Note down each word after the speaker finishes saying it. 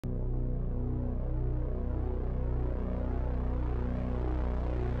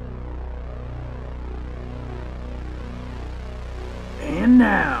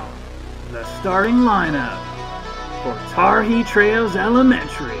now, the starting lineup for Tarhe Trails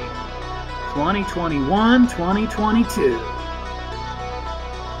Elementary 2021-2022.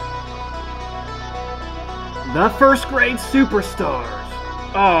 The first grade superstars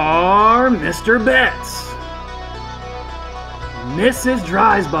are Mr. Betts, Mrs.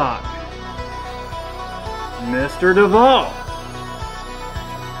 Dreisbach, Mr. Duvall,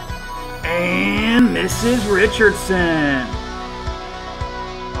 and Mrs. Richardson.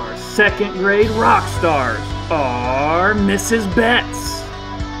 Our second grade rock stars are Mrs. Betts,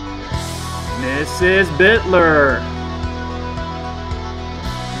 Mrs. Bittler,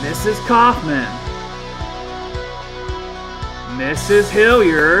 Mrs. Kaufman, Mrs.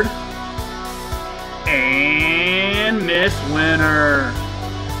 Hilliard, and Miss Winter.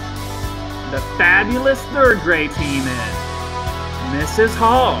 The fabulous third grade team is Mrs.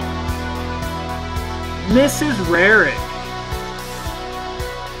 Hall, Mrs. Rarick,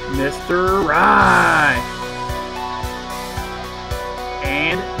 Mr. Rye,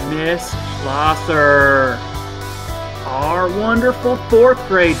 and Miss Schlosser. Our wonderful fourth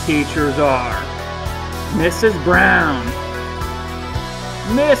grade teachers are Mrs. Brown,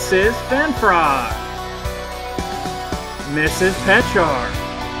 Mrs. Finfrock, Mrs. Petchard,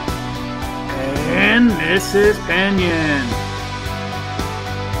 and Mrs. Pinion.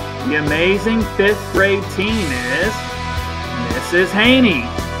 The amazing fifth grade team is Mrs. Haney,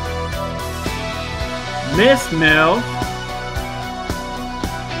 Miss Mills,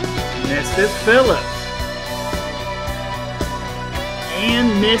 Mrs. Phillips, and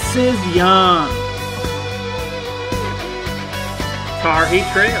Mrs. Young. Tarhe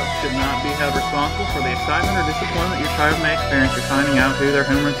Trails should not be held responsible for the excitement or disappointment your child may experience in finding out who their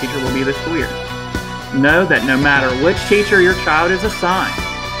homeroom teacher will be this school year. Know that no matter which teacher your child is assigned,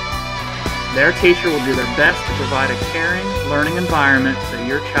 their teacher will do their best to provide a caring, learning environment so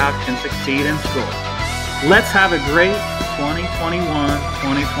your child can succeed in school. Let's have a great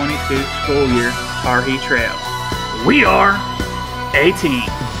 2021-2022 school year, Tarhe Trails. We are a team.